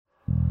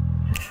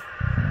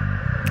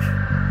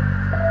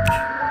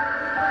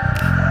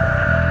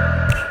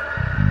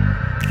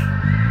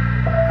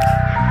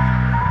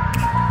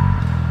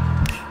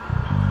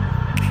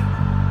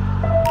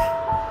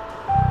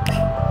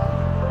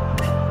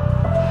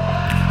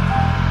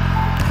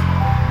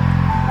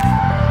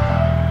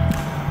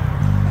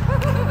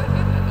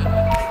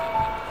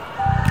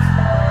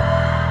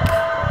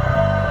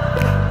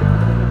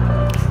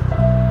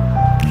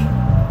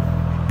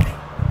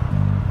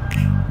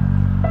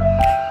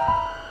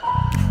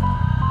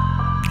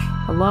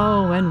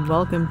Hello and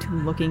welcome to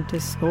Looking to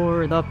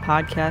Score, the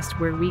podcast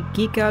where we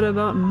geek out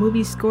about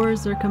movie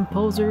scores, their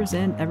composers,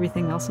 and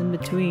everything else in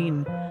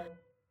between.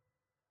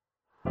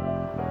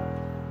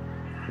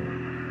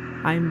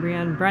 I'm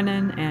Brianne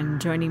Brennan, and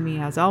joining me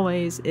as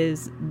always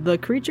is the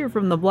creature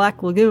from the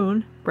Black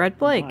Lagoon, Brett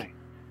Blake. Hi.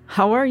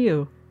 How are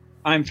you?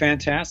 I'm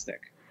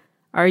fantastic.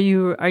 Are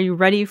you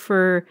ready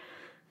for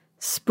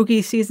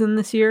spooky season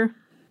this year?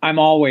 I'm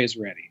always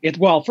ready.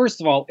 First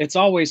of all, it's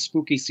always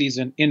spooky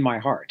season in my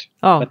heart.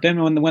 Oh. But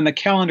then when the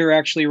calendar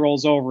actually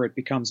rolls over, it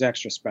becomes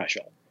extra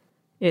special.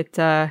 It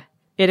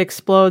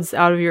explodes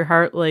out of your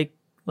heart like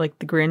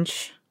the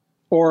Grinch.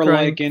 Or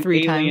like an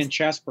 3 alien times.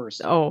 chess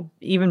person. Oh,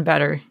 even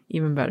better.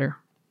 Even better.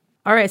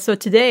 All right, so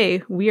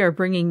today we are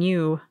bringing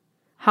you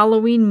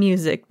Halloween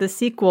Music, the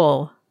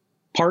sequel.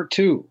 Part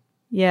 2.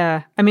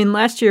 Yeah. I mean,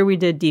 last year we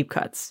did deep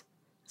cuts.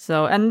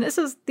 So, and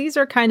these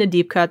are kind of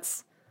deep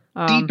cuts.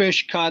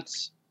 Deepish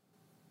cuts.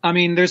 I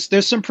mean, there's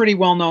some pretty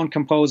well-known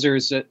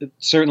composers,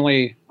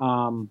 certainly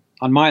on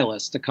my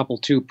list,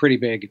 two pretty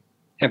big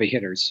heavy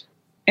hitters.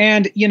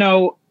 And,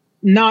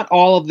 not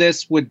all of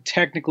this would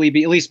technically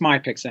be, at least my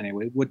picks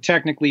anyway, would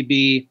technically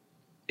be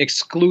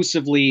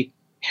exclusively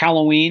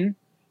Halloween,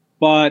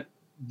 but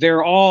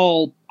they're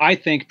all, I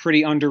think,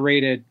 pretty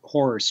underrated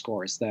horror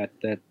scores that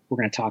we're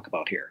going to talk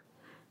about here.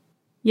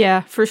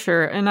 Yeah, for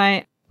sure.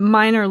 And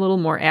mine are a little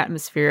more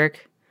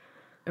atmospheric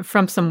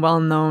from some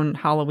well-known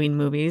Halloween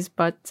movies,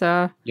 but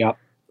Yep.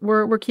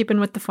 we're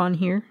keeping with the fun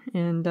here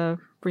and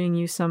bringing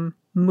you some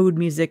mood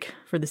music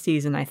for the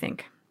season, I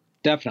think.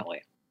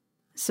 Definitely.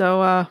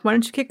 So why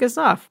don't you kick us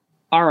off?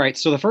 All right,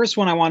 so the first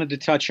one I wanted to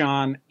touch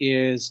on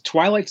is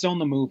Twilight Zone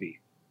the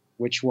movie,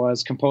 which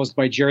was composed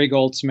by Jerry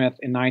Goldsmith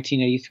in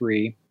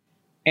 1983.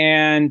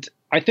 And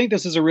I think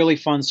this is a really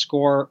fun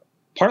score,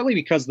 partly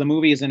because the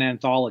movie is an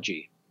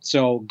anthology.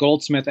 So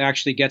Goldsmith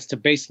actually gets to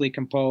basically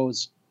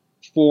compose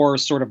 4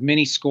 sort of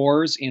mini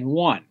scores in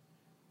one,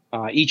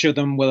 each of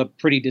them with a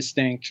pretty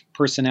distinct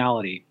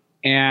personality.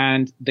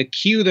 And the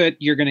cue that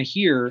you're going to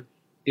hear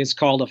is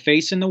called A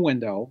Face in the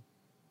Window,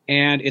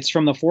 and it's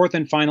from the 4th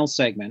and final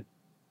segment.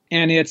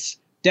 And it's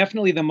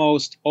definitely the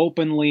most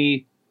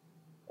openly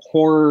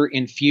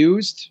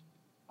horror-infused.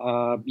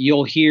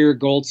 You'll hear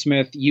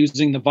Goldsmith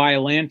using the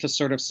violin to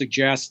sort of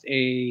suggest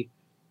a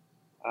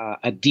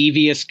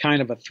devious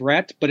kind of a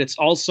threat, but it's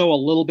also a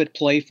little bit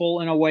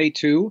playful in a way,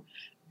 too.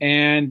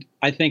 And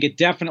I think it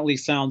definitely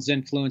sounds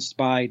influenced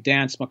by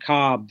Danse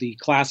Macabre, the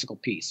classical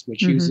piece,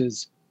 which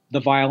uses the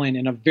violin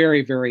in a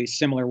very, very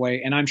similar way.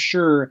 And I'm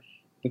sure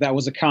that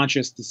was a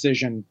conscious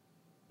decision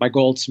by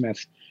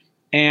Goldsmith.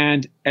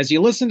 And as you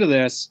listen to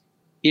this,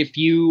 if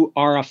you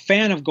are a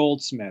fan of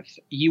Goldsmith,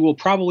 you will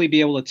probably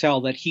be able to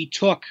tell that he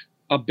took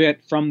a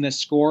bit from this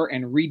score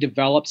and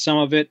redeveloped some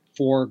of it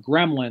for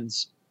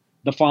Gremlins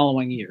the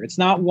following year. It's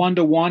not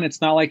one-to-one.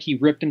 It's not like he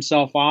ripped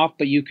himself off,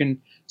 but you can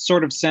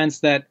sort of sense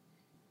that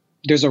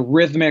there's a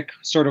rhythmic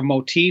sort of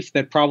motif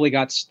that probably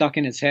got stuck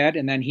in his head,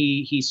 and then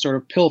he sort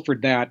of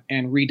pilfered that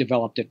and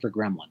redeveloped it for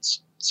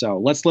Gremlins. So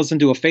let's listen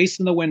to A Face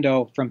in the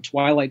Window from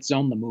Twilight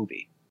Zone the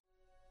movie.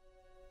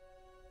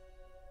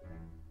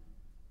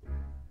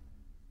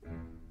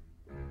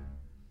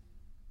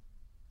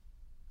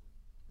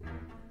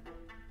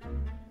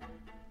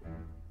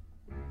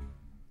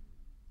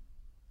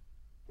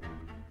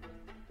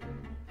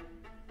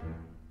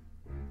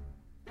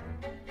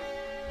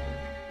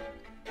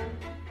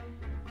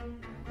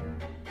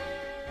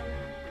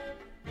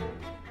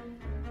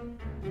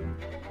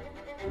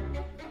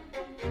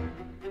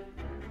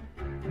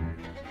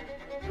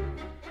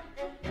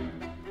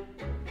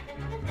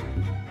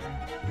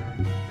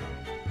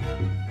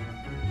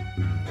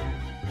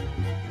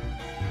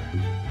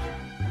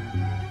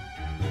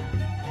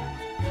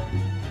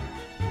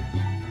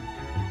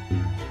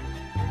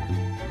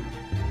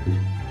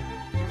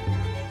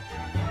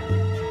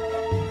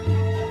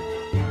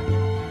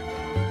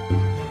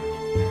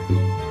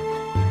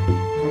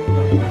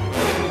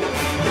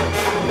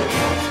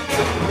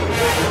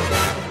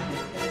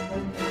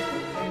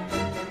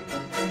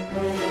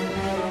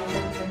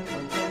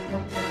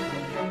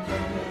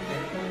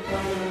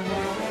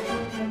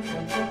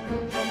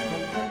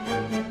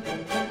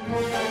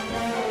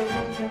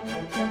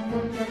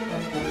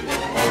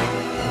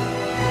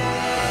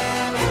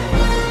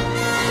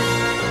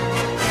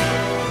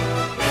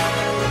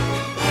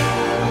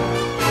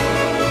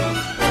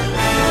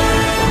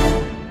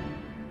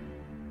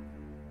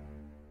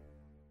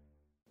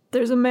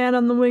 There's a man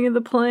on the wing of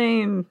the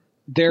plane.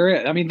 There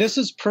is. I mean, this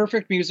is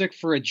perfect music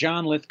for a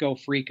John Lithgow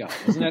freakout,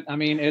 isn't it? I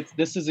mean,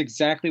 this is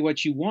exactly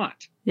what you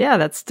want. Yeah,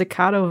 that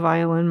staccato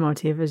violin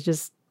motif is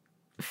just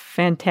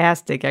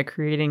fantastic at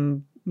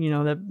creating,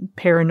 the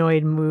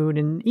paranoid mood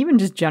and even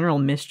just general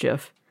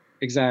mischief.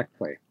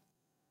 Exactly.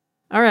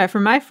 All right,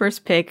 for my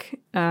first pick,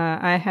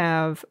 I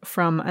have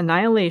from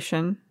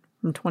Annihilation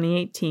from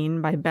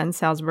 2018 by Ben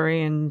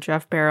Salisbury and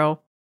Jeff Barrow.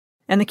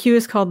 And the cue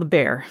is called The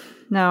Bear.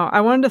 Now,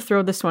 I wanted to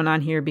throw this one on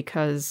here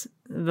because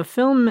the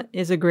film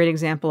is a great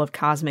example of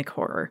cosmic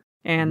horror.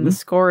 And the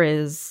score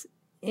is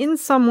in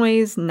some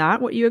ways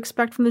not what you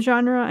expect from the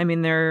genre. I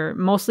mean, they're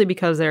mostly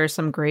because there are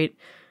some great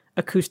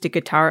acoustic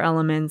guitar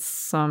elements,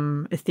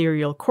 some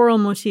ethereal choral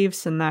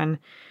motifs, and then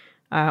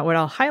what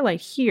I'll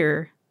highlight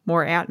here,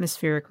 more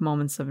atmospheric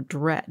moments of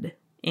dread.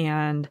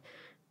 And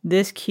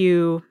this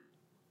cue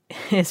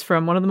is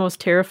from one of the most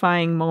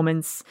terrifying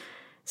moments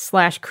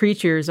 /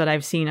 creatures that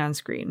I've seen on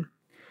screen.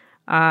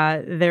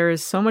 There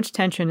is so much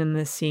tension in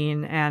this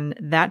scene, and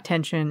that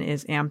tension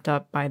is amped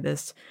up by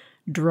this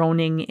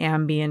droning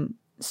ambient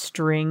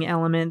string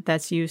element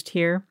that's used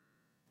here.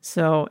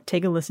 So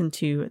take a listen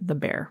to The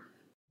Bear.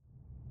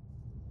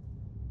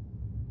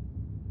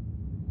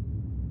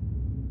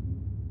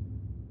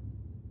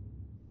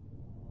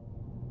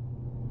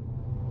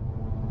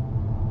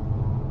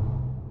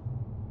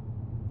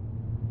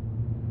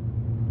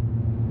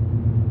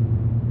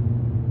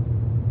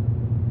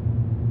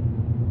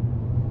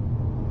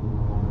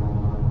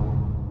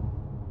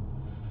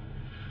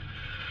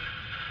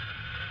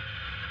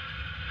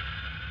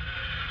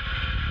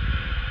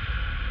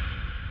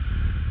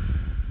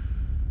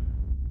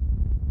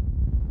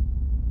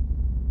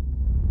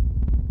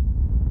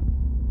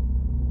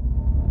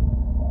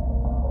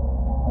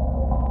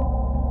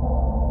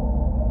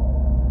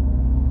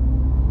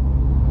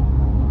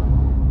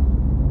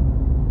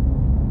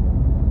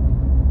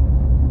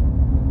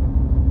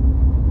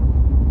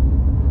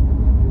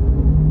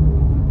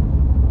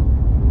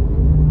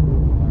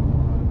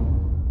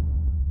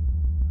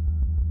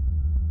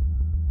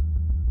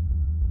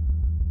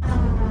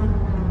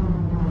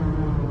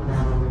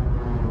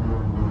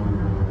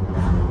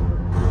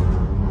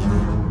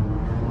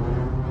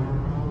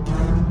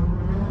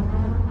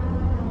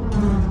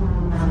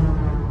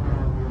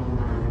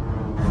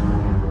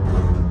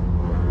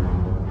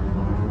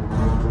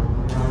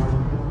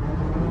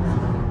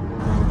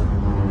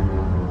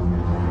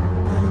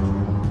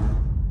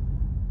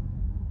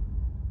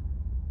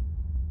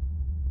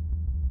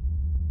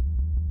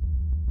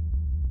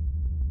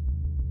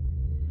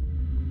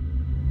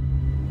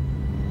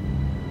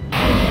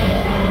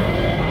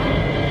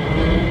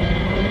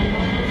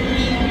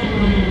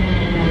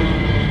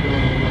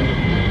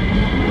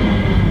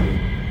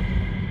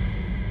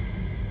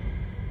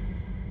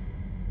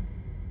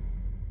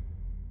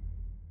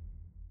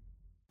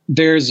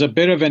 There's a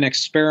bit of an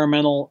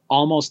experimental,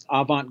 almost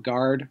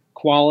avant-garde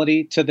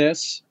quality to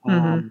this.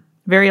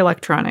 Very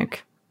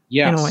electronic.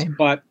 Yes, in a way.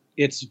 But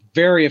it's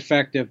very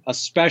effective,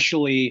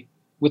 especially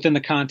within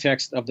the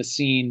context of the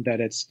scene that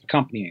it's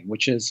accompanying,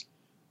 which is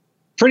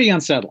pretty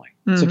unsettling.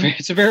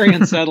 It's a very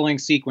unsettling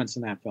sequence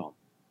in that film.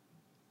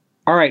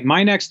 All right,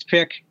 my next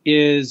pick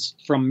is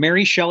from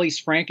Mary Shelley's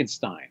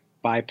Frankenstein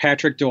by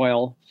Patrick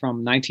Doyle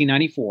from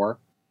 1994.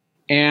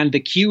 And the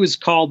cue is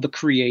called The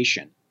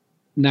Creation.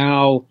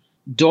 Now,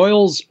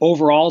 Doyle's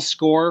overall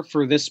score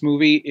for this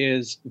movie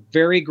is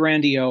very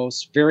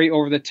grandiose, very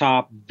over the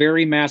top,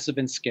 very massive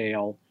in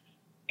scale.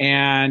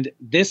 And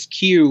this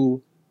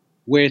cue,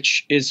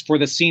 which is for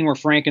the scene where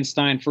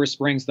Frankenstein first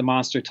brings the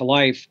monster to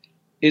life,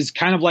 is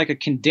kind of like a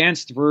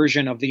condensed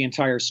version of the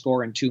entire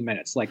score in 2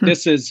 minutes. Like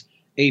this is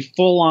a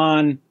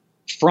full-on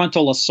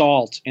frontal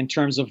assault in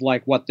terms of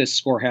like what this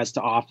score has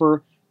to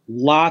offer.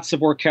 Lots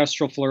of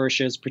orchestral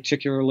flourishes,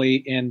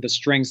 particularly in the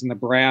strings and the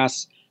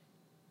brass.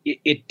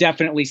 It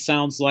definitely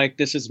sounds like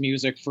this is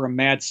music for a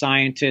mad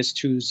scientist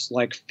who's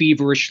like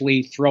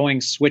feverishly throwing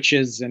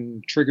switches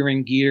and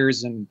triggering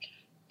gears and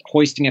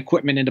hoisting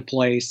equipment into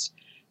place.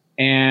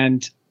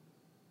 And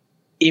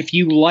if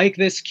you like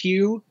this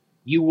cue,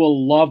 you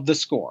will love the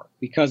score,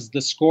 because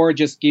the score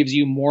just gives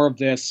you more of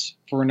this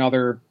for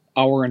another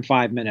hour and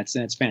 5 minutes,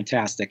 and it's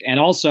fantastic. And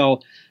also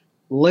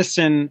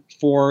listen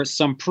for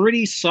some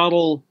pretty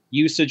subtle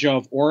usage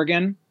of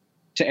organ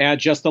to add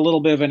just a little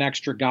bit of an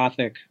extra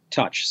gothic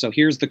touch. So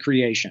here's The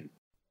Creation.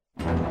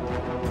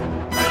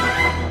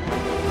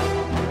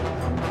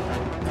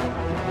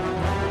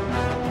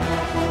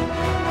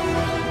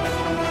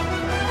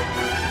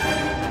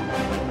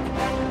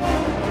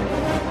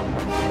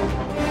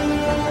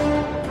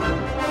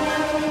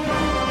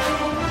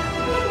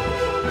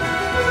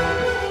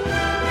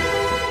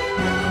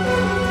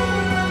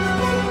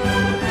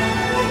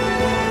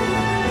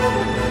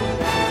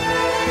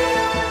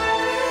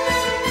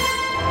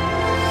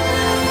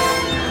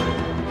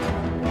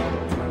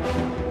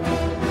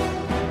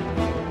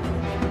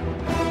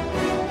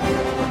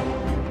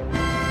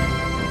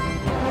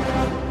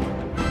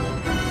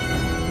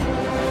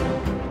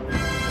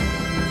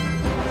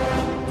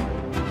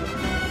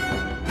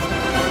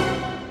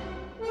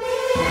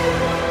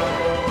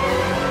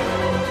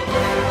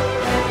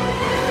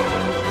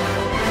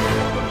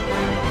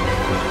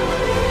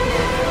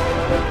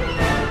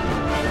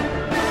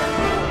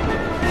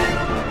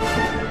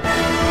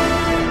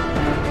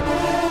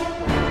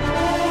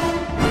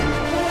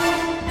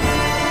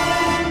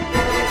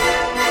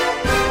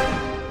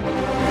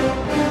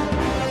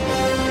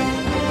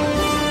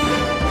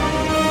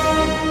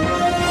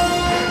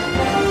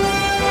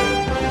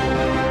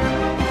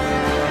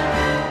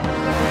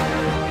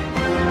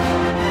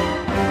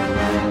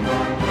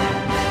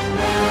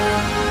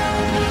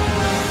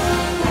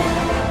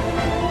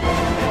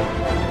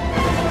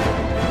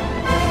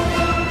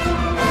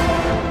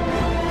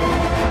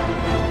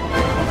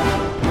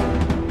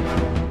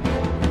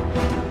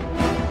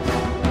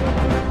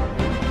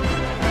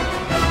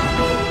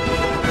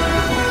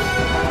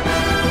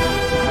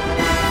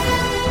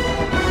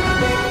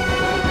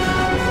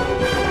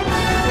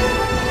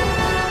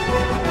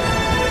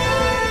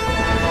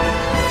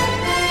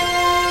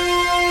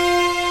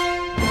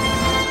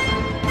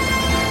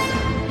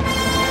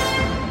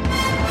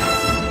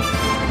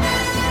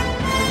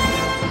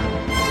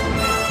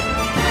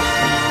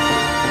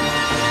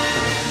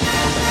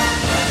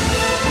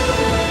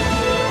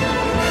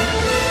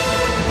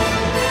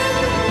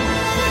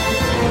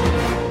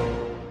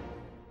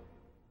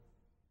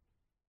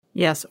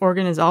 Yes,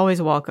 organ is always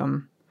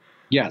welcome.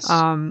 Yes.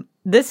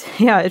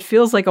 It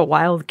feels like a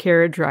wild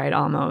carriage ride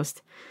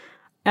almost.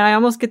 And I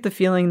almost get the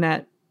feeling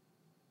that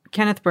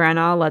Kenneth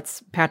Branagh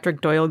lets Patrick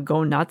Doyle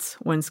go nuts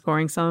when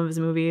scoring some of his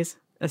movies,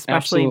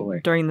 especially Absolutely.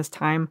 during this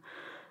time.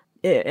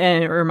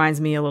 And it reminds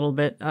me a little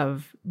bit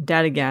of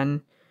Dead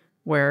Again,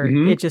 where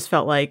it just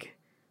felt like,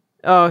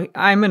 oh,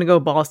 I'm going to go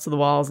balls to the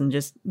walls and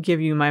just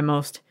give you my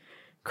most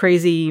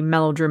crazy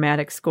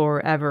melodramatic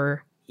score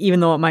ever,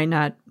 even though it might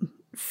not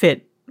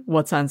fit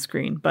what's on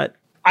screen. But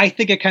I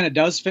think it kind of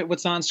does fit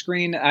what's on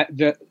screen. I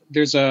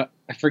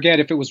forget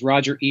if it was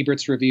Roger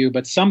Ebert's review,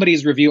 but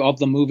somebody's review of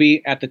the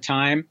movie at the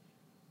time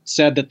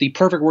said that the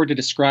perfect word to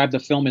describe the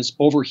film is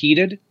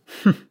overheated.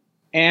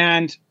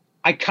 And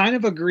I kind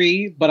of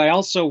agree, but I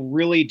also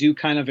really do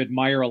kind of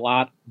admire a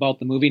lot about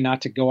the movie,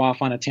 not to go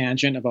off on a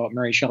tangent about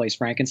Mary Shelley's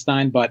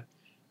Frankenstein, but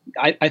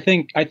I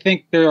think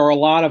there are a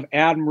lot of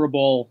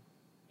admirable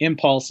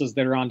impulses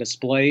that are on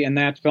display in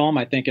that film.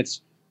 I think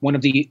it's one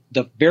of the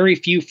very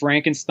few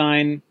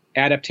Frankenstein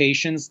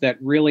adaptations that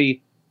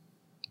really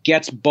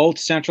gets both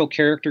central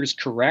characters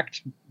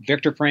correct,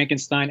 Victor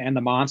Frankenstein and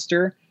the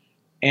monster.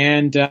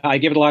 And I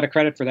give it a lot of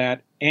credit for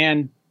that.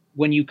 And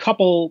when you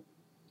couple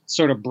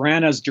sort of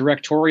Branagh's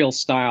directorial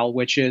style,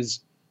 which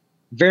is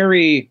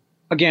very,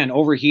 again,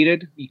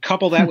 overheated, you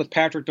couple that with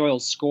Patrick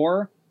Doyle's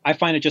score, I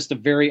find it just a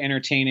very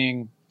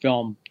entertaining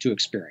film to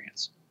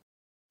experience.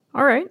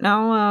 All right,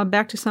 now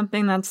back to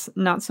something that's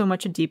not so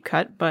much a deep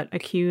cut, but a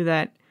cue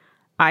that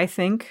I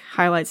think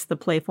highlights the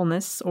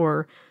playfulness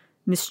or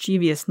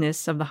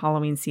mischievousness of the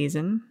Halloween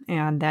season,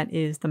 and that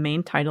is the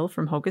main title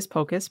from Hocus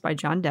Pocus by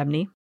John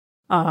Debney.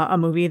 A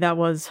movie that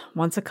was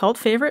once a cult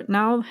favorite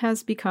now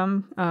has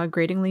become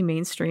gratingly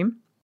mainstream.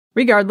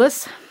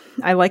 Regardless,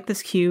 I like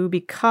this cue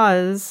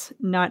because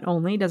not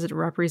only does it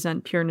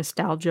represent pure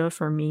nostalgia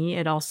for me,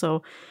 it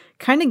also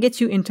kind of gets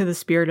you into the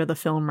spirit of the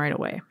film right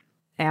away,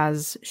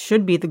 as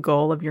should be the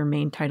goal of your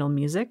main title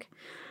music.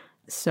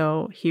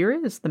 So here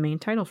is the main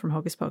title from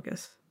Hocus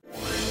Pocus.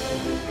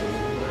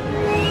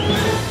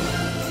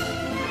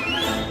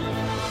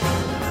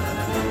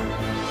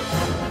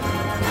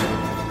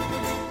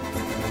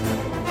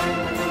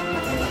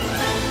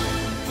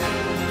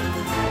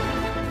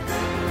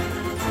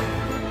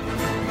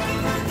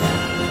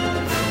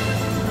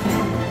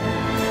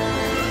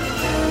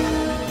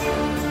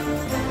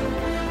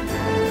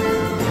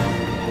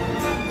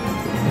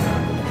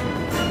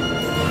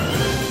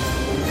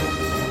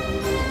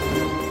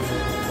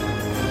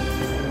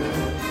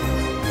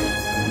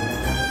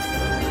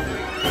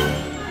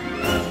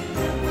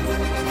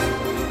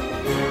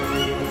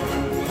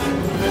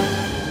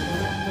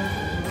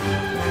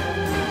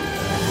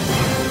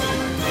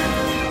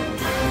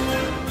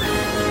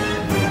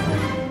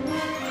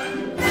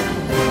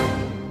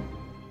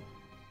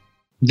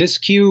 This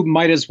cue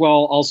might as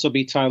well also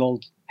be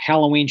titled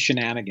Halloween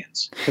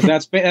Shenanigans,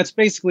 because that's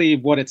basically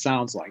what it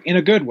sounds like, in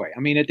a good way.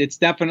 I mean, it's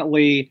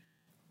definitely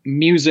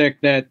music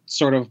that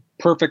sort of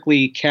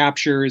perfectly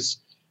captures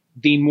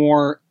the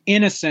more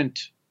innocent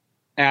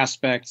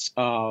aspects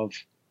of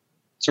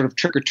sort of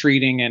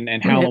trick-or-treating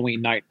and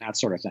Halloween night, that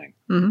sort of thing.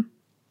 Mm-hmm.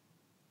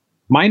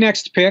 My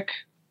next pick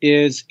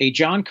is a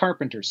John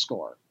Carpenter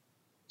score,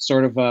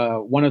 sort of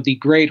one of the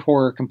great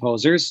horror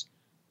composers.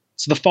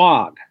 It's The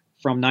Fog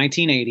from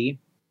 1980.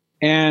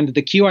 And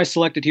the cue I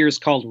selected here is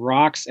called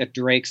Rocks at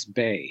Drake's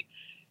Bay.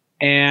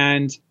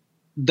 And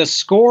the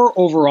score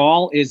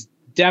overall is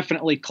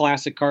definitely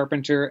classic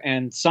Carpenter.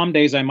 And some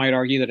days I might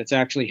argue that it's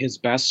actually his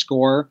best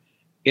score.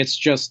 It's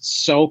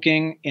just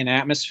soaking in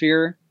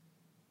atmosphere.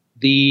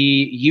 The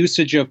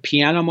usage of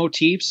piano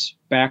motifs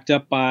backed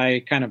up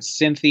by kind of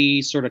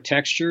synthy sort of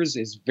textures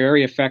is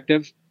very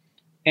effective.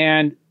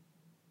 And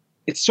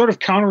it's sort of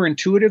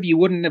counterintuitive. You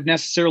wouldn't have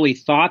necessarily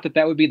thought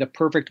that would be the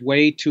perfect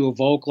way to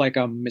evoke like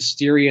a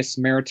mysterious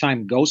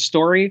maritime ghost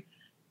story,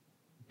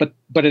 but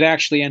it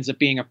actually ends up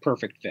being a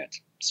perfect fit.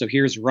 So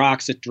here's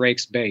Rocks at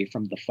Drake's Bay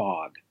from The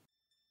Fog.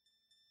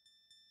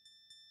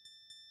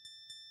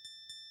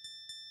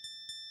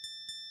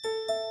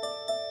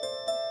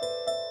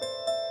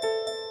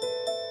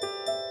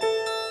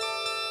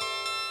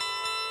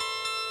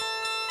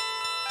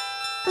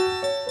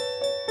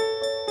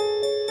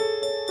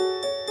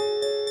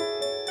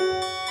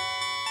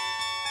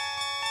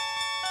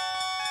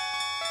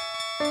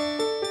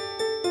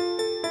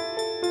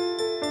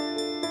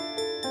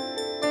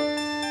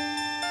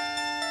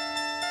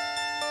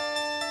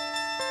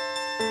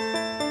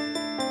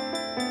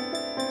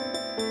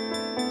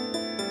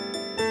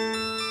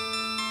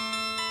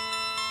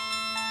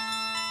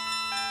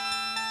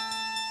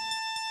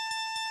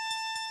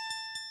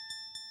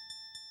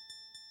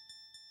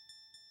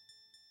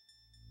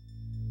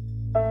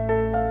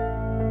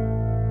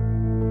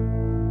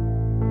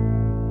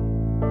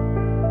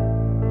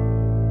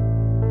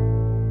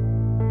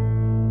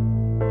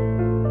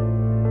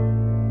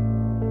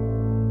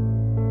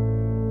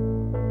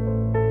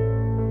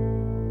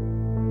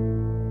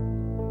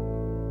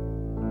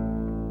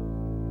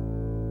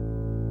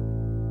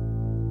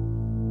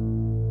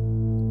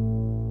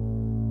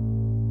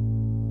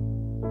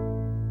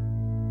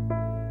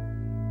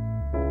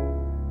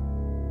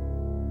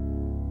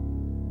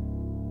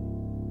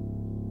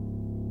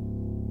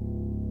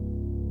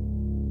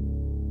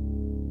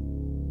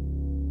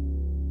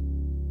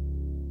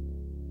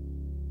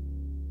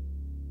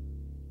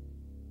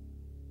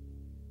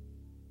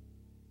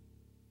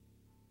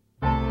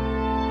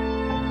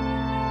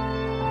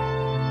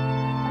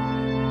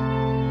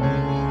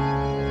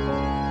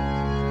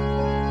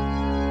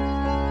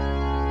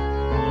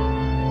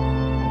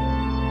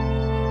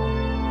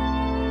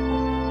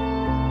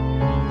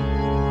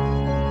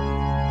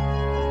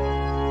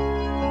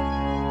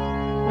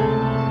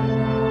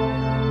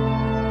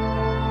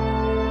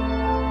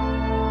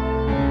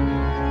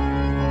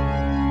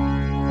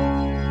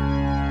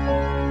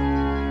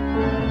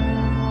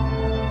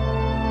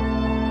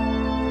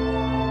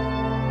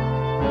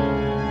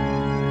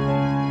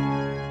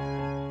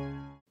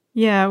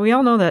 Yeah, we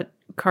all know that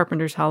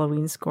Carpenter's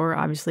Halloween score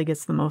obviously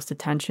gets the most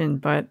attention,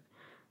 but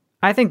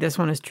I think this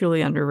one is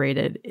truly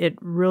underrated. It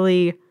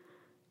really,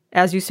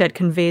 as you said,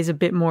 conveys a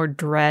bit more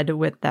dread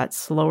with that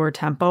slower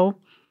tempo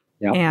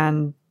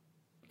and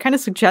kind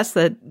of suggests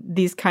that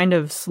these kind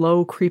of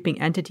slow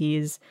creeping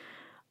entities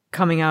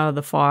coming out of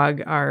the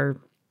fog are,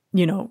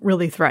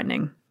 really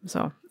threatening.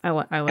 So I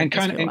like and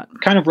this a lot.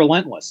 Kind of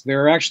relentless.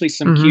 There are actually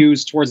some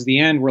cues towards the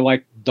end where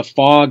like the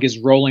fog is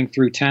rolling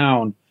through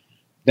town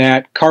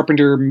that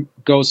Carpenter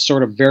goes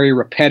sort of very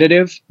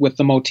repetitive with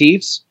the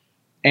motifs,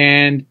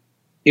 and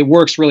it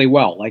works really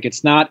well. Like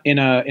it's not in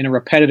a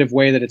repetitive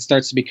way that it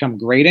starts to become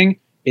grating.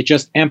 It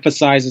just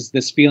emphasizes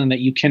this feeling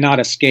that you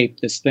cannot escape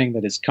this thing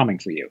that is coming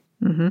for you.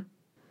 Mm-hmm.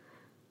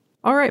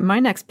 All right,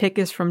 my next pick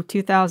is from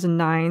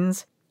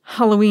 2009's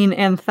Halloween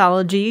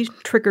anthology,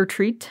 Trick or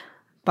Treat,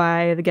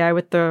 by the guy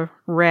with the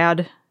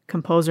rad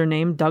composer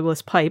name,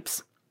 Douglas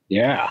Pipes.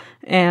 Yeah.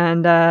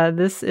 And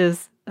this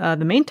is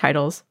the main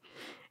titles.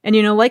 And,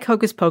 like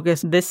Hocus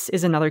Pocus, this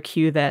is another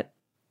cue that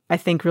I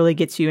think really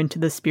gets you into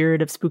the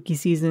spirit of spooky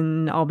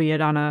season,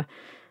 albeit on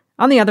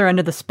the other end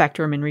of the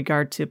spectrum in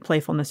regard to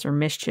playfulness or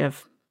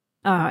mischief.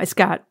 It's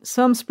got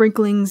some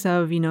sprinklings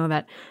of,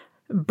 that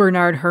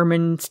Bernard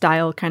Herrmann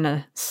style kind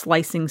of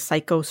slicing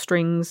psycho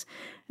strings,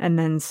 and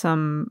then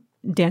some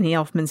Danny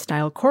Elfman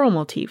style choral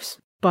motifs.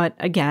 But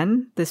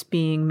again, this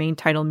being main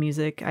title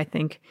music, I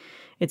think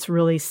it's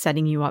really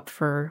setting you up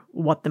for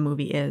what the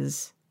movie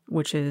is,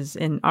 which is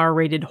an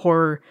R-rated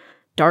horror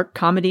dark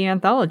comedy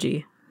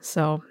anthology.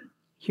 So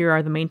here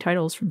are the main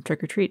titles from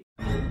Trick or Treat.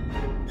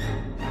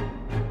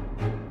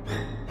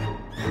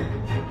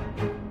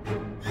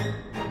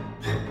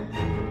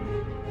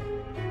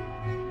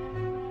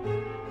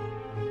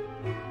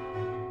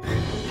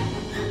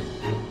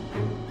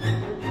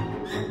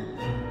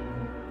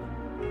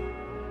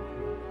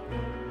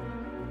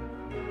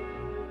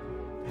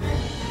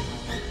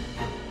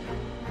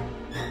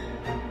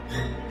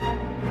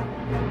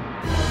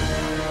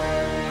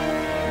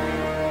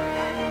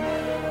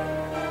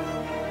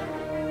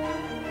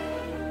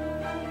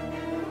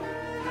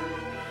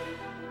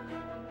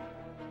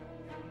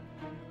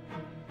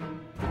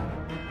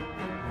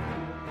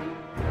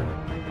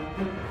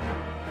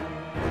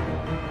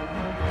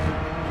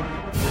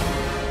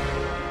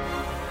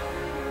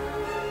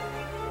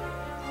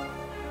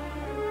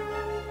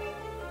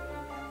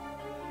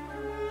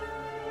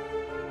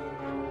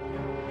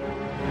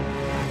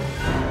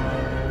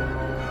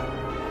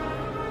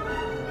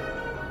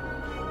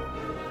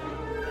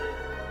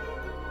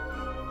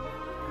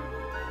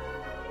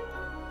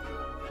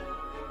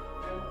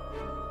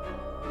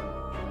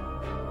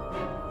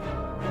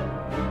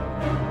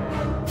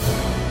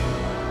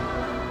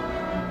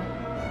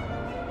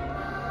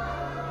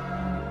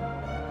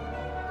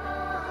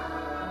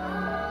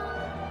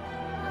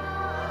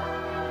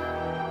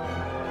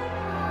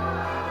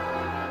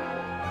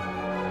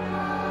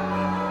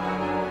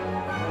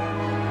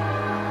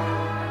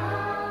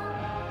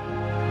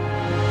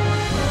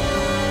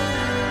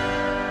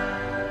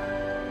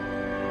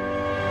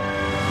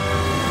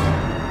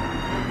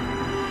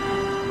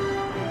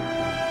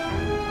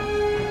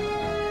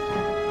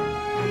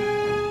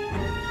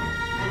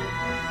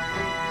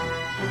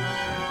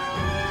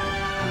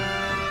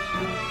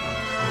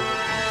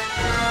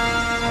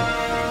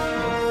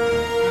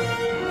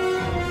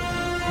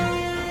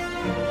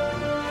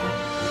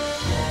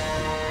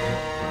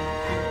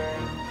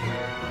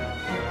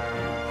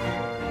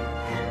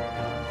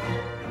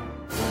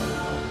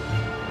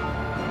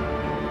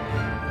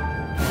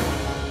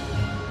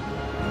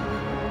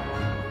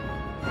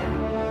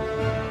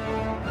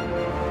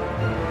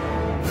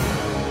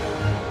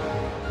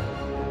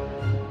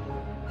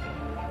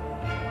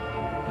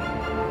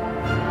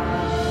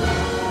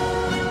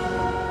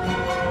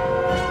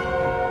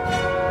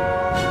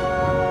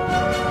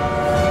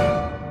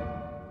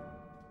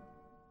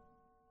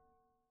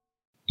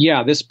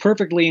 Yeah, this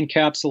perfectly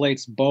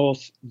encapsulates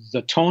both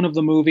the tone of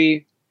the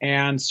movie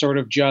and sort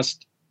of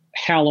just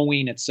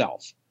Halloween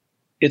itself.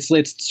 It's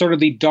sort of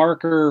the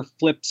darker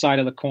flip side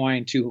of the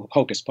coin to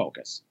Hocus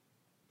Pocus.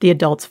 The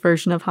adults'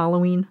 version of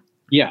Halloween?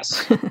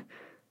 Yes.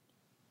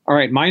 All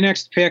right, my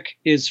next pick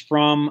is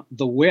from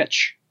The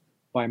Witch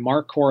by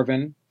Mark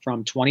Corvin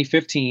from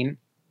 2015.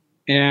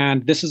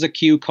 And this is a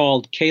cue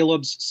called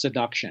Caleb's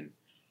Seduction.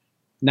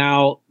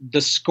 Now,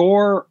 the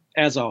score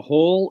as a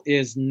whole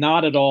is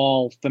not at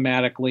all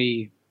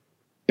thematically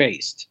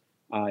based.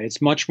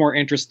 It's much more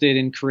interested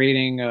in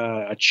creating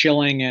a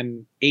chilling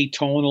and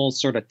atonal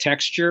sort of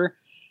texture,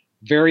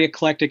 very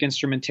eclectic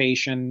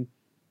instrumentation.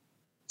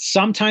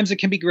 Sometimes it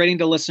can be grating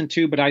to listen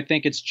to, but I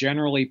think it's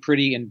generally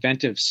pretty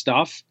inventive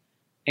stuff.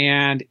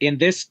 And in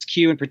this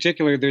cue in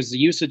particular, there's the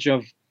usage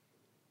of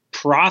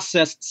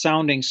processed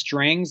sounding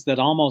strings that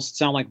almost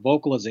sound like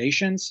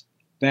vocalizations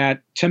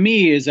that to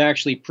me is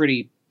actually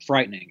pretty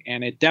frightening.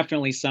 And it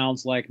definitely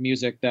sounds like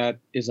music that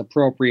is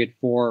appropriate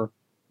for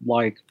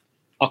like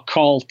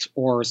occult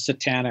or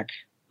satanic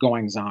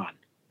goings on.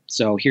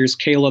 So here's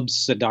Caleb's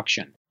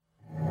Seduction.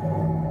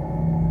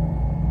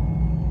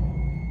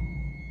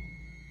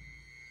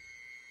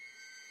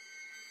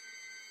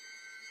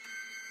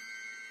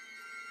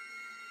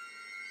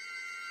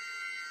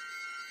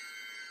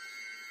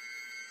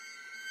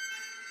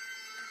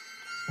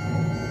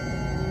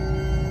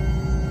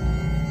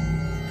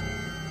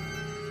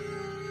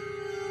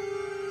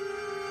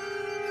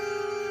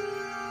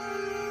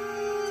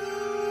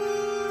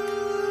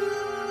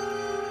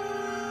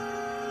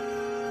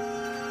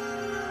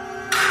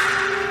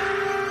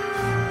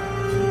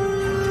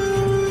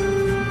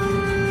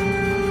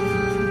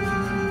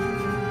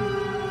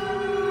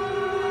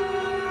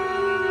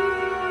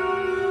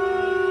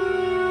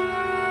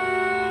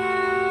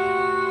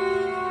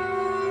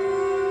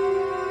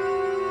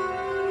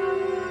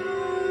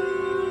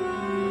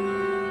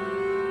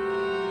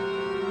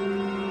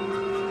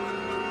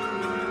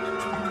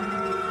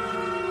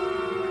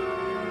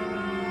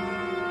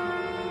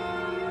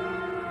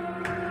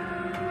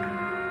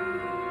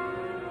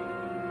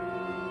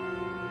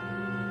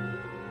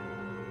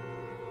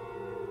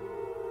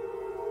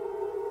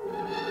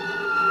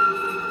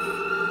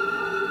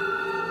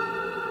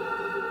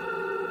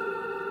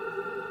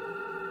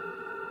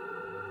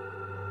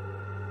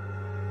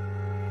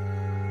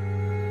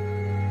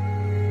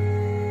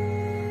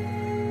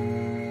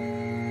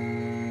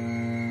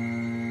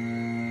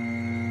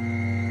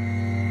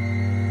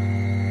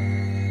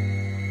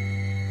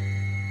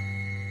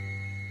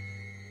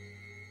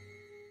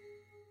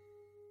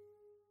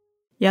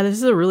 Yeah, this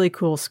is a really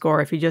cool score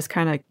if you just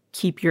kind of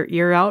keep your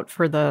ear out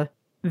for the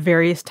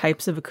various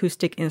types of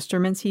acoustic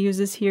instruments he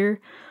uses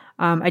here.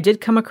 I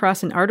did come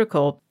across an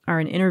article or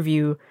an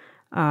interview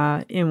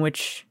in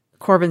which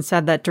Corvin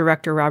said that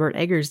director Robert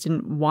Eggers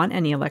didn't want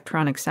any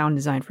electronic sound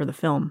design for the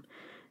film.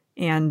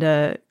 And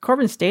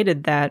Corvin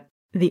stated that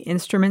the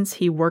instruments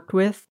he worked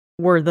with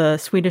were the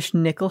Swedish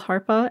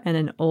nyckelharpa and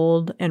an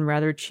old and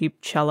rather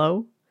cheap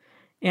cello.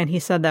 And he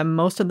said that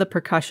most of the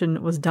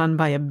percussion was done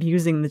by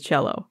abusing the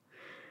cello.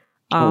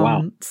 Oh,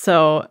 wow.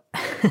 So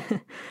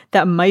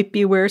that might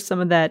be where some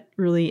of that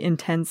really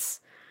intense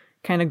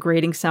kind of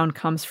grating sound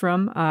comes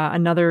from.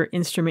 Another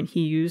instrument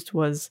he used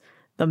was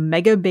the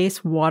Mega Bass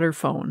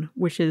Waterphone,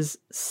 which is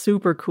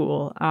super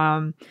cool.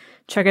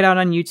 Check it out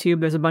on YouTube.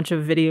 There's a bunch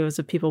of videos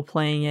of people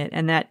playing it,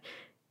 and that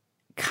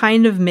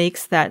kind of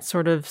makes that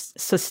sort of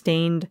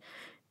sustained,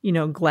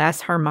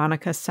 glass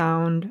harmonica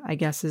sound, I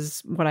guess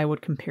is what I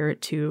would compare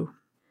it to.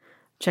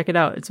 Check it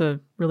out. It's a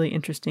really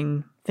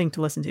interesting thing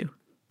to listen to.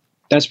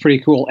 That's pretty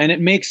cool. And it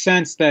makes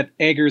sense that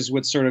Eggers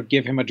would sort of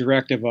give him a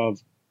directive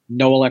of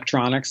no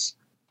electronics,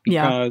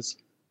 because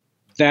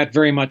that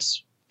very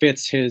much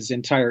fits his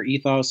entire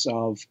ethos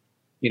of,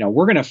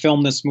 we're going to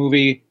film this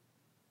movie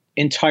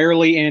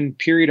entirely in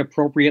period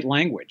appropriate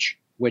language,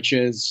 which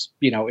is,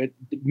 it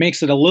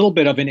makes it a little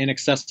bit of an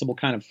inaccessible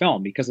kind of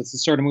film, because it's the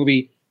sort of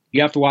movie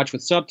you have to watch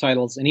with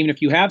subtitles. And even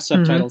if you have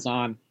subtitles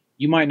on,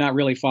 you might not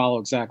really follow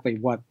exactly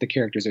what the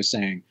characters are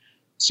saying.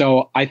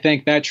 So I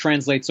think that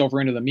translates over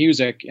into the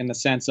music in the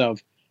sense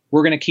of,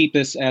 we're going to keep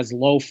this as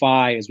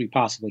lo-fi as we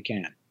possibly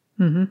can.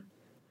 Mm-hmm.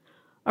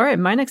 All right,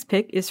 my next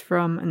pick is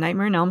from A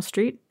Nightmare on Elm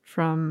Street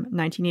from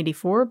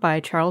 1984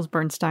 by Charles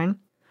Bernstein.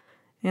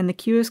 And the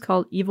cue is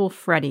called Evil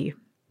Freddy.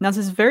 Now, this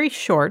is very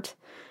short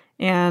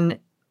and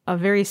a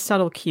very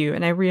subtle cue.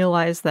 And I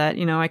realized that,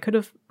 I could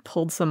have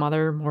pulled some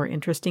other more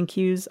interesting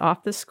cues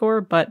off this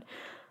score, but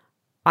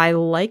I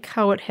like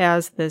how it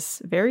has this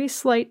very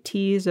slight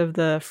tease of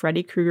the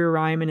Freddy Krueger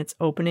rhyme in its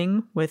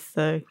opening with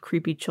the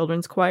creepy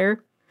children's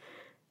choir.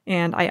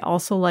 And I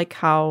also like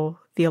how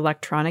the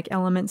electronic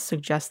elements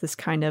suggest this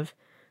kind of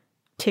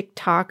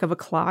tick-tock of a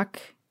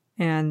clock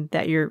and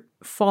that you're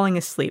falling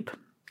asleep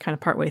kind of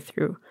partway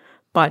through.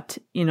 But,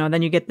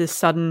 then you get this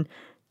sudden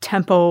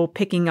tempo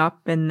picking up,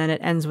 and then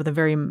it ends with a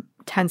very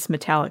tense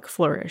metallic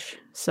flourish.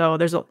 So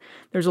there's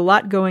a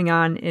lot going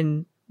on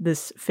in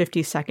this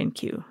 50-second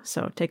cue.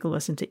 So take a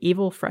listen to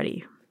Evil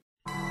Freddy.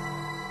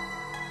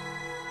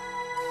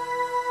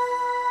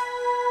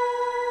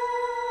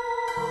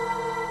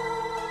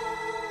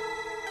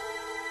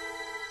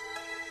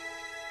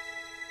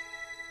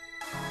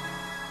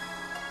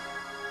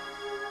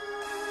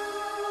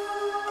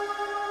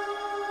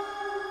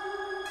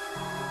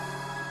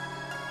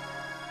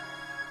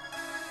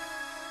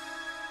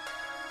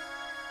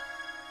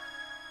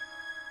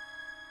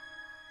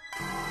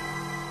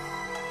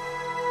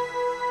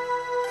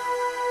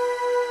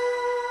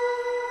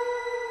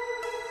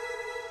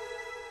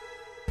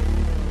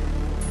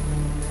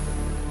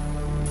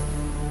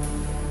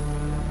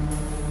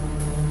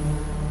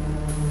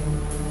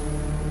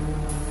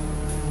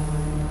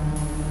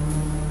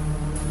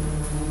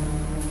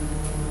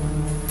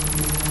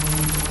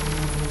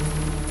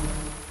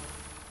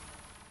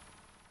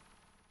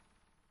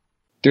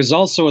 There's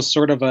also a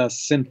sort of a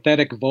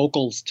synthetic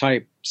vocals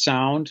type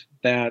sound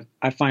that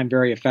I find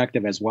very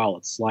effective as well.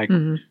 It's like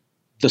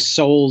the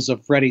souls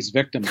of Freddy's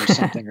victims or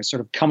something are sort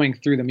of coming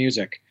through the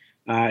music.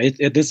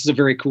 This is a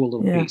very cool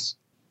little piece.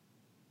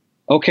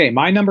 Okay,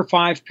 my number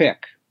 5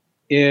 pick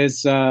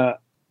is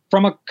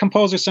from a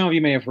composer some of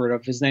you may have heard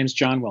of. His name's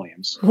John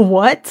Williams.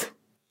 What?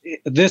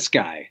 This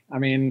guy. I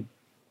mean,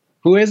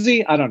 who is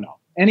he? I don't know.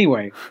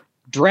 Anyway,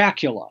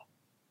 Dracula,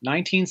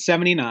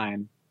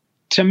 1979.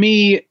 To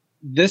me,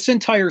 this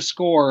entire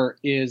score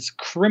is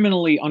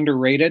criminally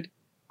underrated.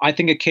 I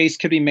think a case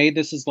could be made.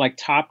 This is like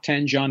top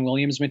 10 John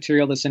Williams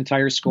material, this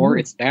entire score.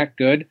 It's that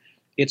good.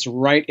 It's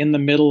right in the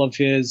middle of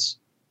his,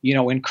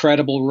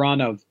 incredible run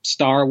of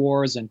Star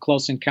Wars and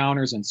Close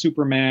Encounters and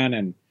Superman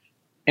and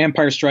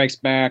Empire Strikes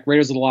Back,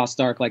 Raiders of the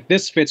Lost Ark. Like,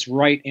 this fits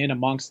right in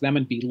amongst them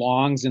and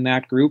belongs in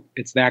that group.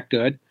 It's that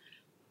good.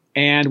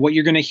 And what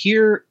you're going to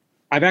hear,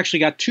 I've actually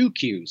got 2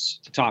 cues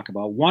to talk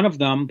about. One of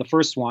them, the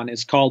first one,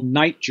 is called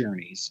Night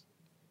Journeys.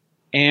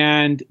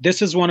 And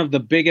this is one of the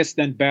biggest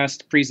and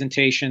best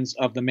presentations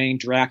of the main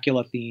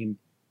Dracula theme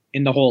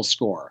in the whole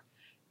score.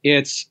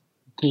 It's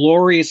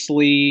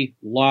gloriously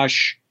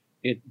lush,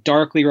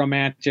 darkly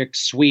romantic,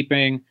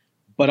 sweeping,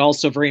 but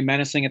also very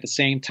menacing at the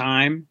same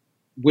time,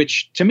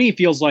 which to me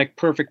feels like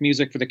perfect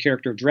music for the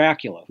character of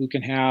Dracula, who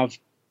can have,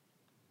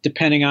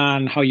 depending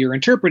on how you're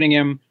interpreting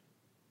him,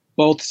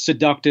 both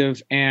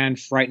seductive and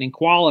frightening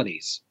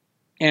qualities.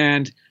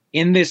 And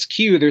in this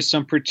cue, there's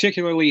some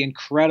particularly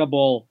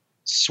incredible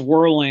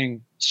swirling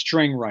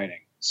string writing.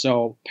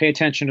 So pay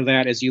attention to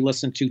that as you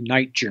listen to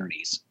Night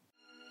Journeys.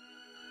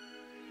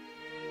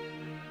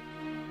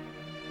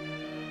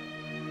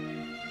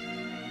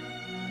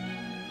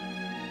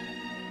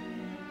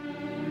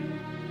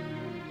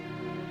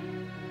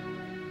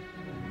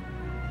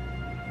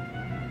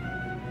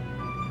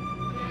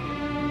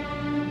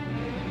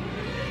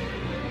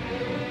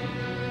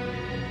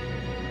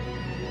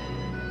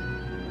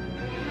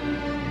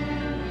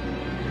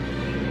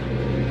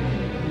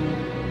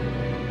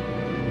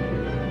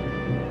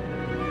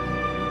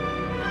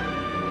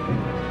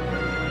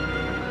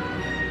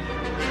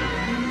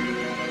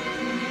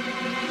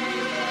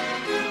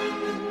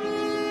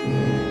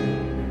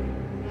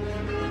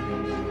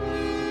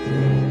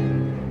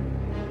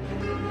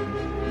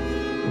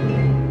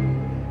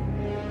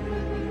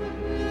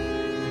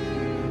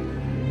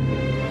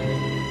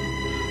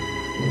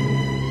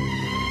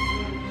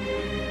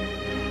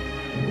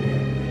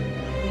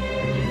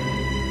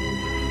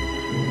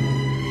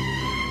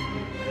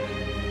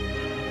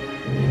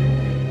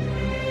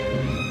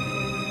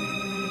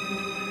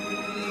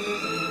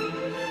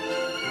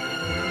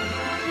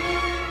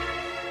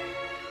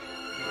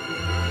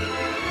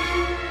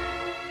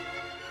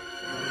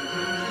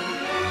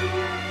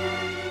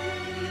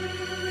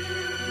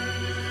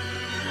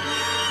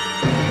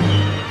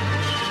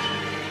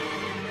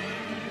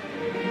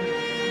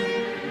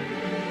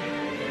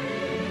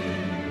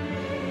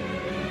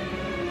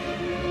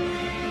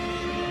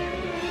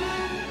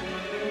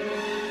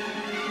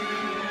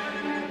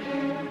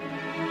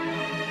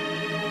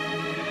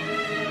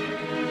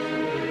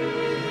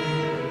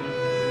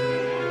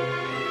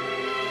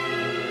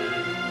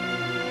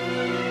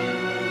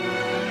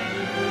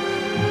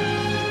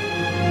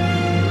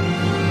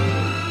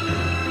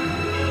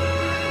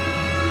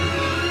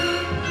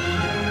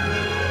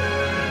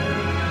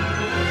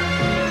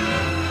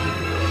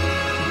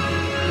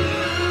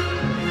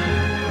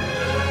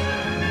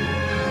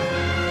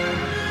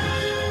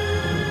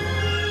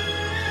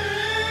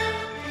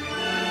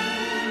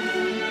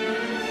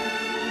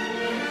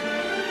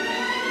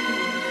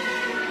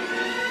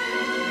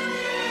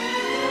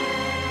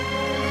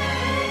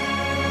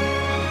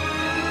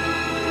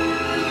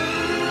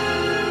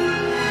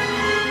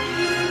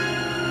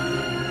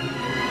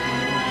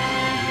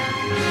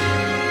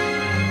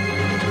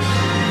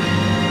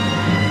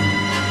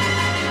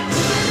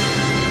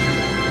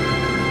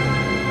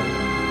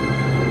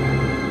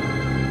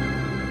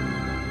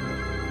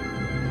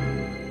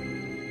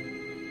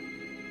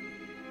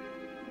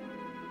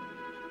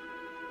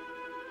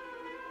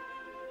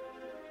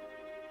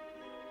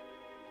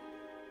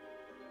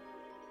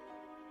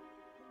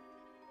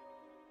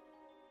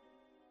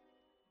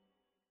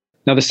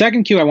 Now, the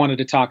second cue I wanted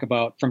to talk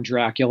about from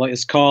Dracula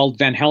is called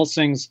Van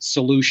Helsing's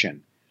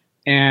Solution.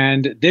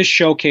 And this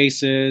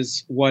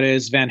showcases what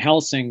is Van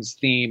Helsing's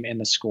theme in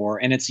the score.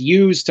 And it's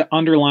used to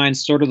underline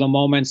sort of the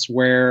moments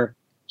where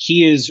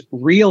he is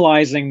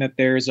realizing that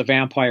there's a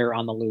vampire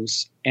on the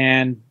loose.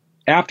 And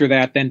after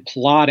that, then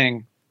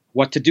plotting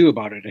what to do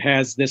about it. It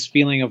has this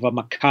feeling of a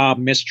macabre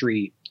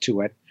mystery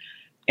to it.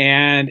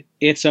 And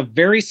it's a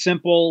very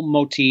simple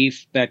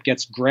motif that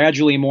gets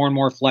gradually more and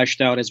more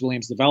fleshed out as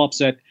Williams develops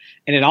it.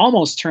 And it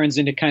almost turns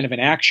into kind of an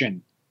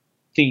action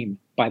theme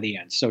by the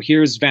end. So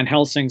here's Van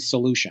Helsing's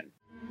Solution.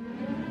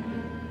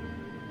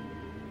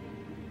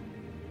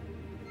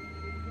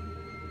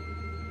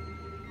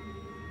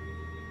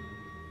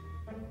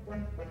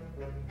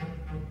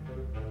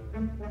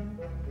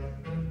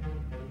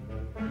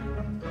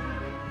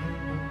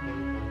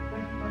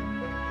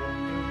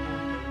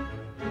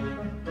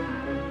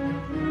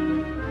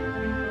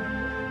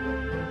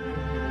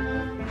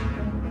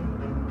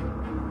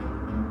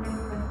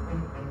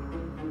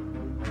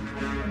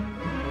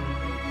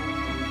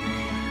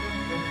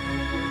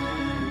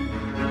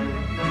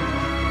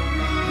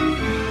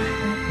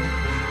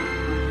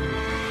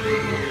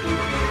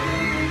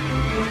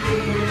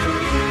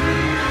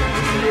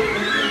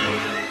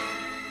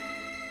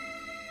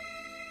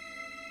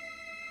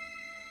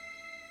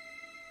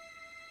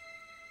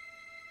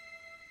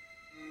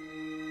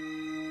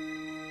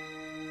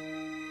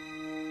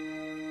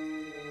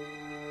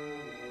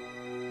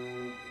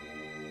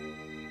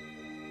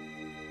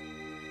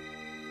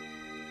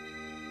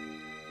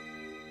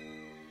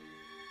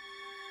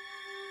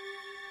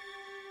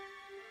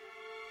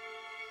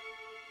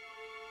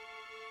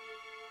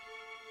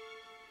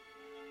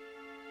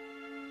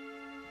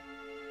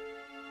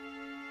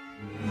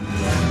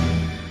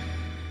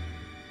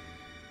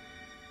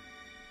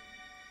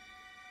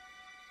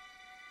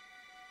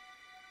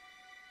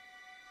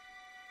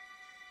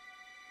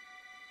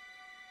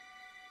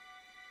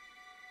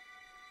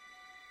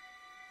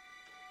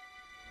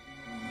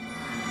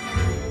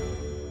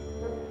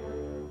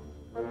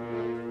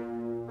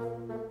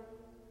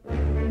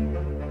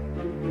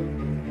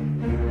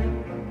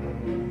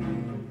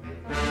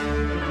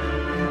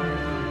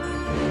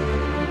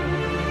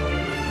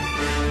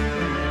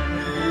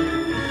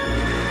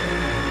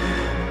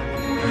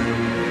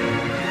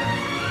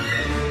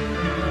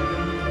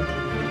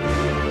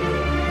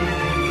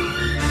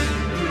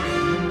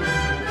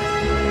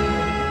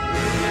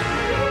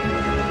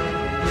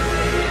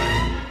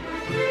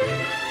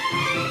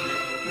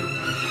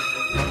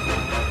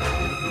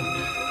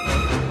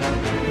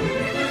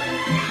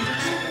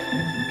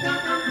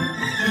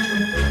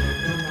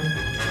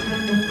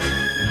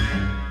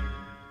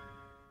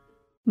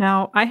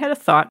 Now, I had a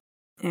thought,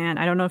 and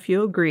I don't know if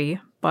you agree,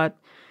 but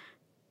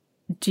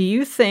do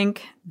you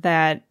think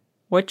that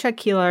Wojciech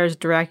Kilar's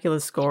Dracula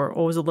score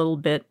owes a little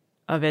bit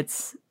of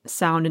its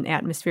sound and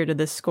atmosphere to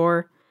this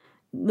score?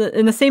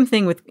 And the same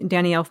thing with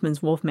Danny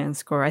Elfman's Wolfman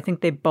score. I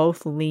think they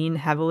both lean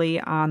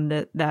heavily on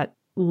that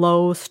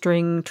low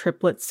string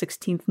triplet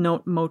 16th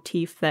note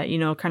motif that,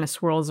 kind of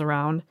swirls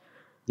around.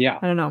 Yeah.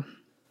 I don't know.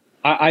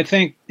 I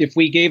think if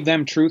we gave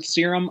them truth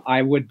serum,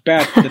 I would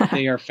bet that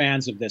they are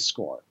fans of this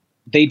score.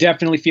 They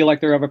definitely feel like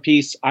they're of a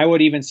piece. I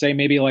would even say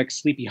maybe like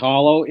Sleepy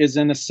Hollow is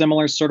in a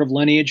similar sort of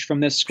lineage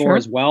from this score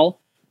as well.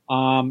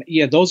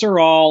 Those are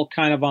all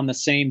kind of on the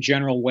same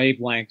general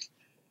wavelength,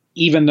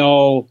 even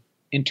though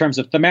in terms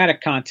of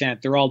thematic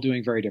content, they're all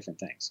doing very different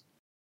things.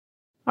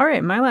 All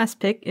right, my last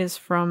pick is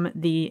from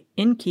The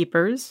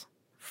Innkeepers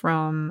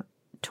from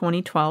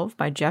 2012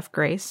 by Jeff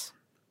Grace,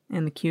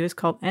 and the cue is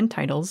called End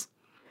Titles.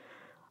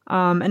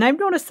 And I've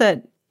noticed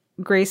that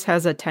Grace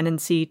has a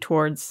tendency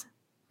towards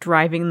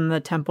driving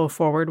the tempo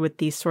forward with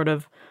these sort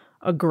of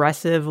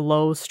aggressive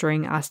low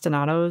string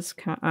ostinatos.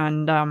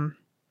 And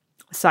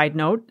side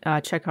note,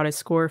 check out his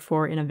score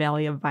for In a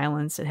Valley of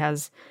Violence. It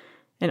has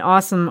an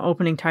awesome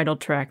opening title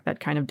track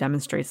that kind of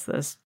demonstrates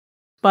this.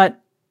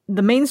 But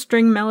the main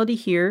string melody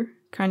here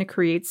kind of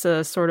creates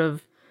a sort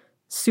of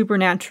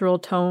supernatural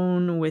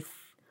tone with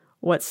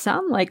what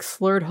sound like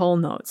slurred whole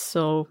notes.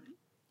 So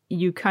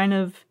you kind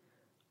of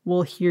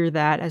will hear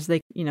that as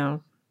they,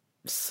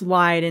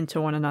 slide into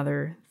one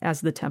another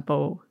as the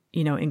tempo,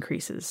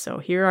 increases. So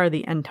here are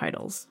the end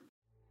titles.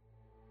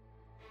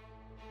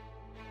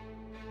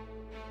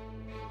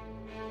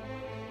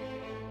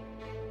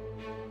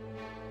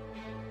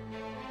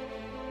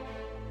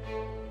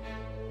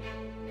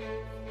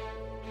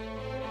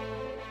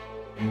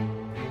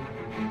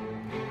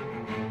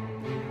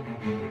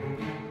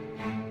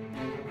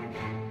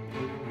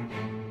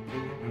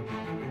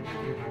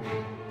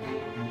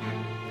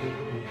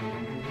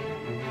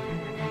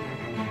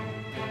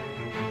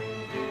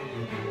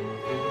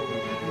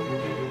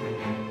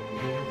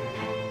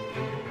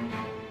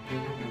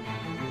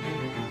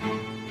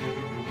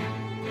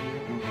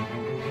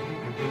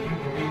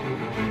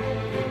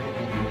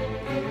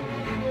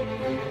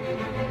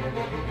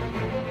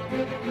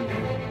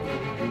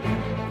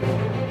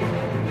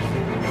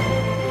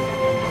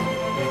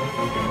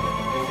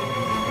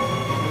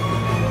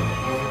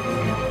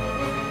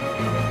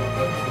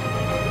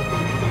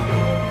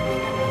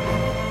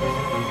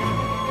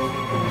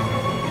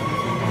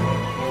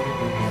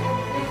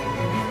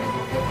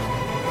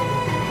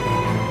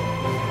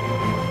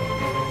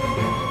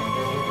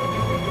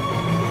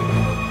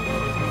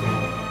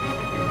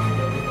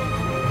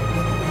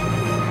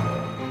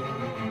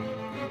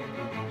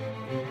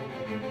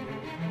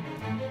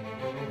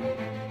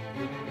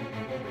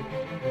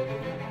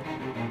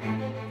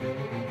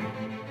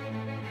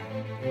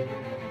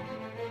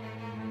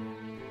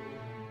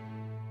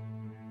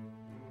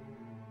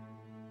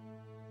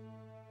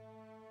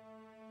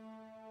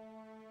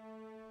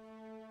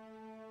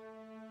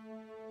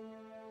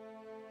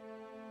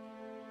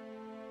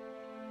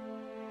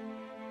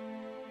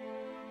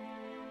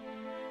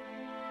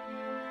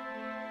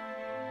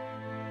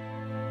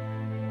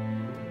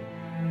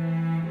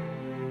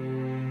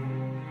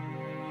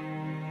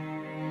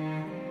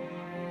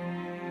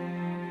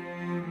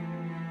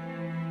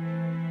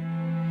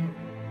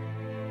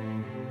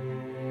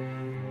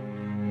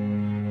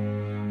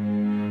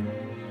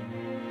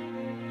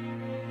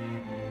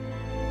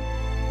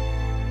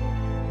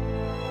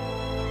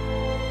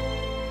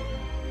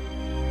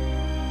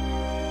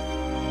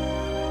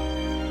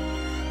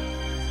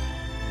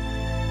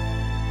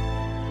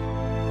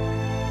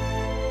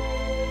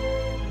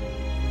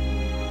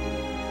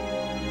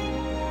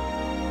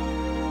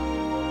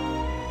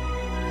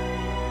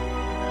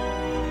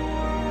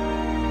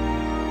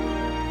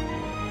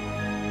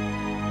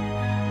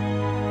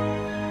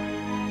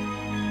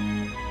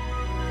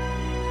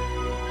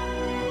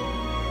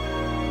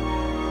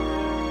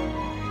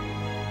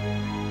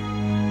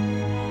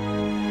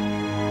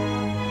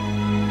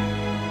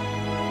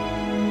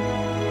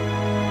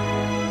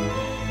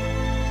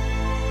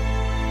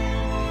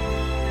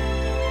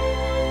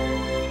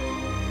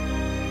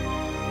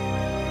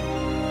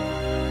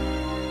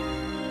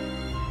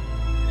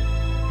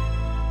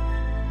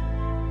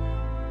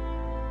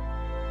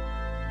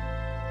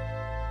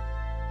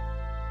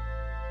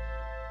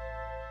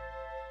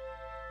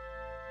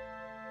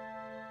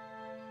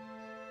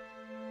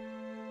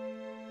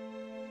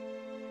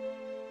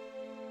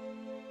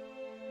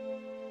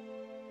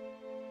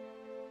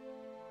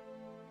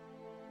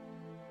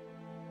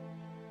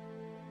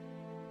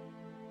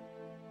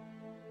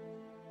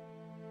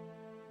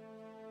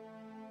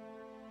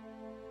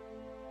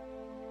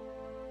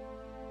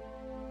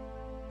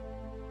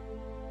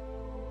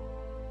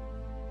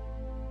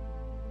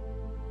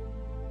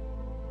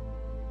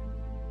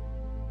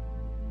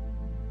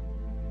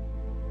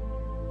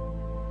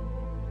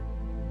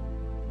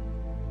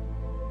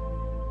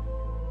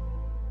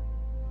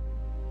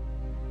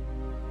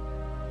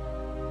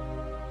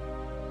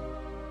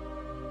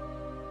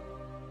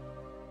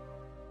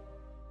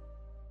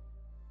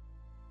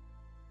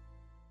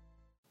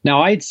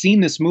 Now, I had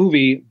seen this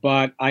movie,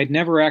 but I'd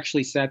never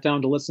actually sat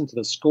down to listen to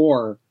the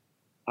score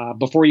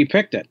before you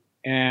picked it.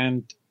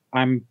 And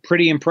I'm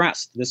pretty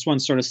impressed. This one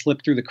sort of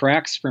slipped through the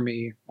cracks for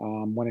me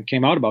when it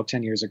came out about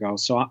 10 years ago.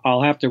 So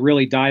I'll have to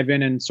really dive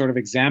in and sort of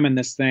examine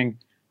this thing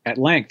at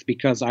length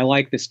because I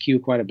like this cue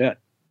quite a bit.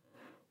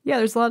 Yeah,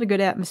 there's a lot of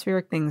good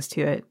atmospheric things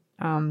to it.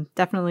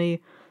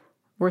 Definitely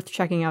worth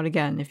checking out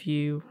again if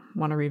you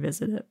want to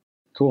revisit it.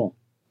 Cool.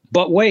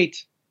 But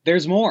wait,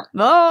 there's more.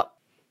 Oh!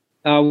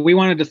 We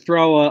wanted to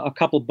throw a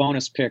couple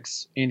bonus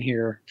picks in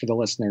here for the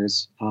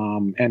listeners,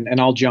 and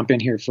I'll jump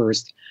in here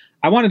first.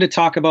 I wanted to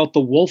talk about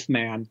The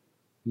Wolfman,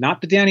 not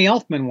the Danny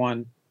Elfman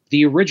one,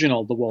 the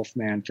original The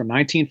Wolfman from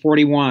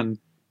 1941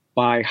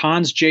 by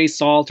Hans J.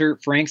 Salter,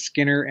 Frank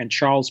Skinner, and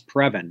Charles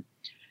Previn.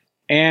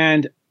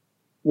 And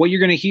what you're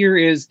going to hear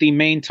is the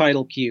main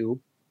title cue.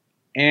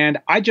 And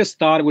I just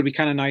thought it would be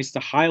kind of nice to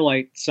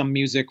highlight some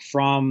music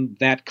from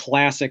that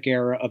classic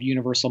era of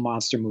Universal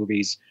monster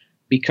movies,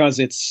 because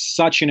it's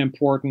such an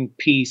important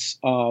piece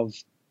of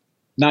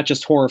not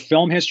just horror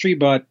film history,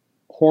 but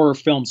horror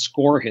film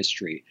score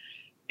history.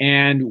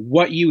 And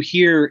what you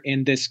hear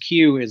in this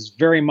cue is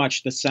very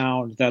much the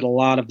sound that a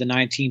lot of the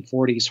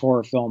 1940s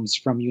horror films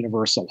from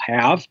Universal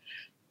have.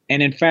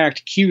 And in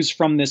fact, cues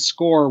from this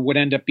score would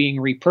end up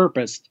being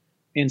repurposed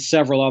in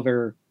several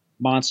other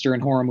monster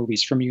and horror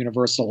movies from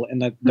Universal in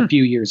the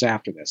few years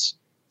after this.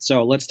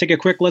 So let's take a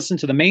quick listen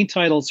to the main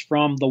titles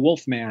from The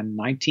Wolfman,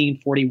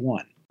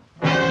 1941.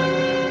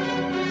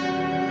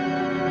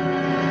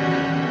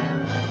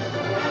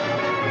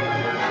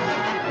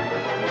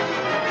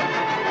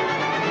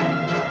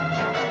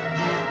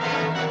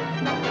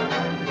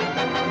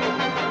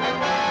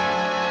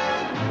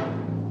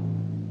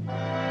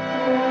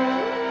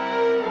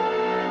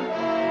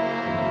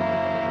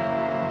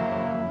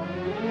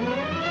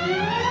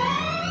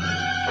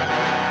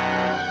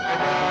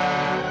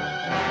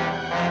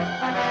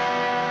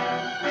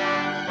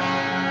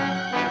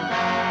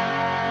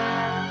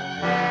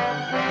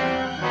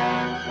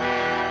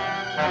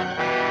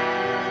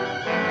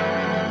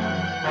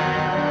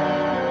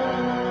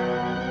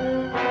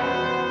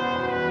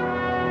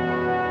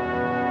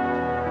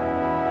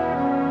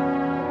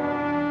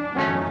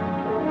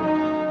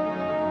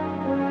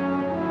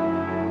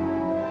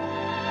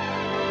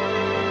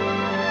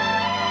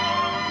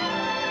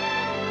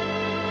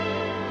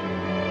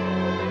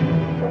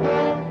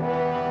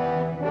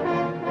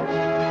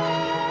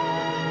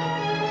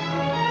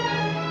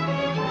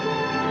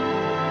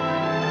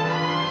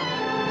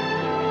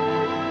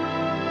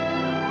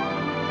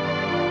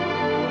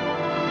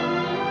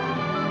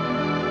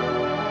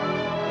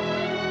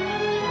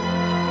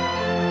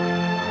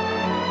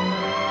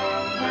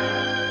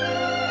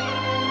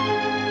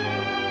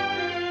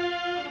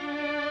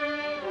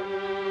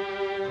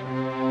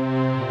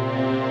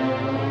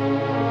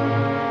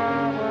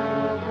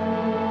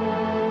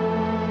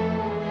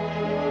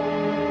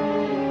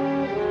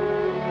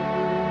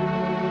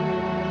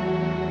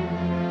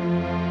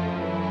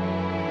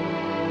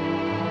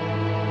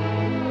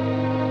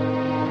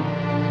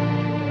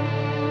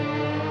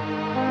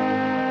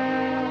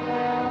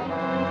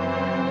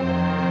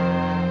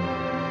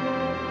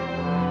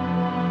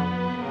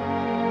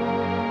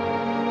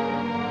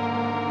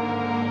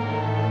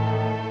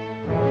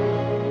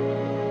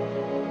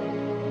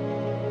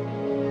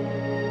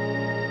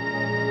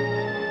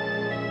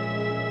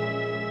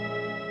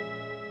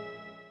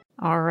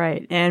 All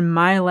right, and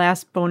my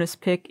last bonus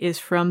pick is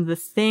from The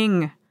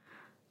Thing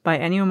by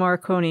Ennio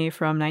Morricone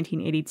from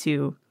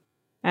 1982.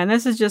 And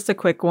this is just a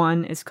quick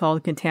one. It's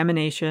called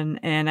Contamination,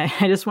 and I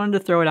just wanted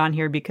to throw it on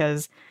here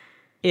because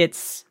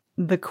it's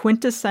the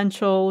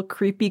quintessential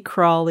creepy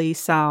crawly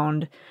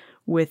sound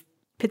with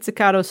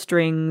pizzicato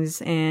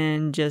strings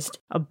and just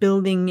a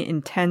building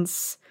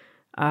intense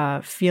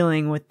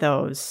feeling with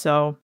those.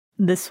 So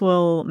this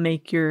will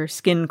make your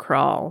skin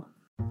crawl.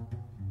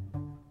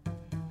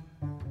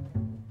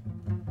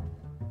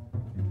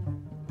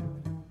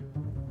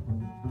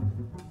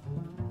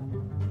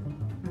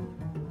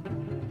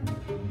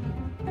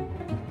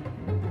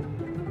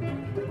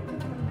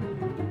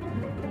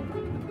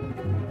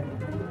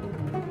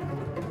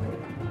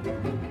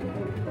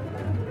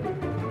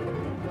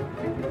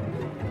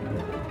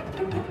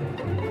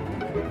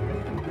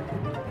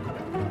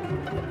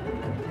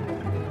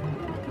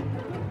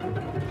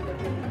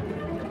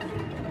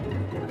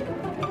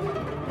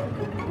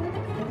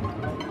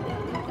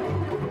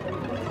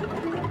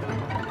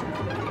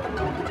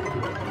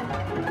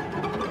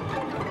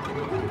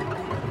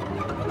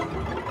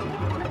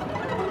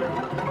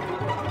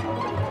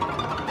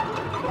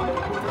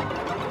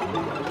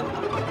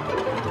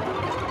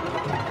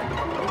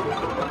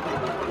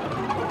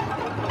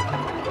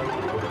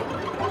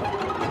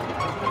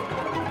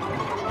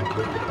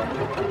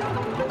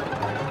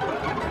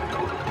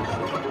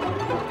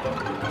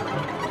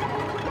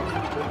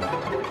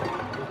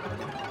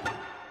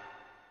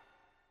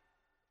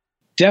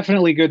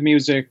 Definitely good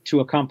music to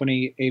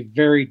accompany a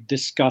very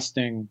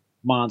disgusting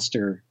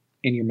monster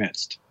in your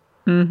midst.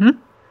 Mm-hmm.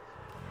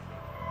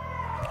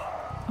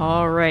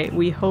 All right.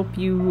 We hope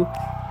you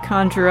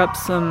conjure up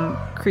some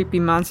creepy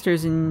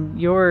monsters in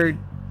your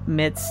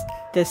midst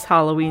this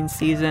Halloween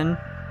season,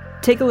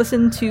 take a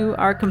listen to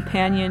our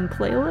companion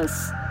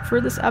playlists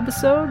for this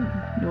episode.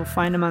 You'll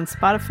find them on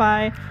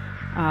Spotify,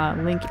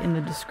 link in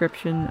the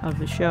description of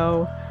the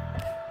show.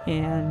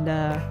 And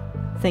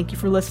thank you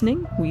for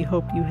listening. We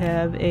hope you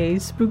have a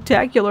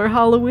spooktacular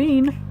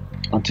Halloween.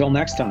 Until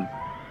next time.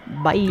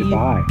 Bye.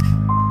 Goodbye.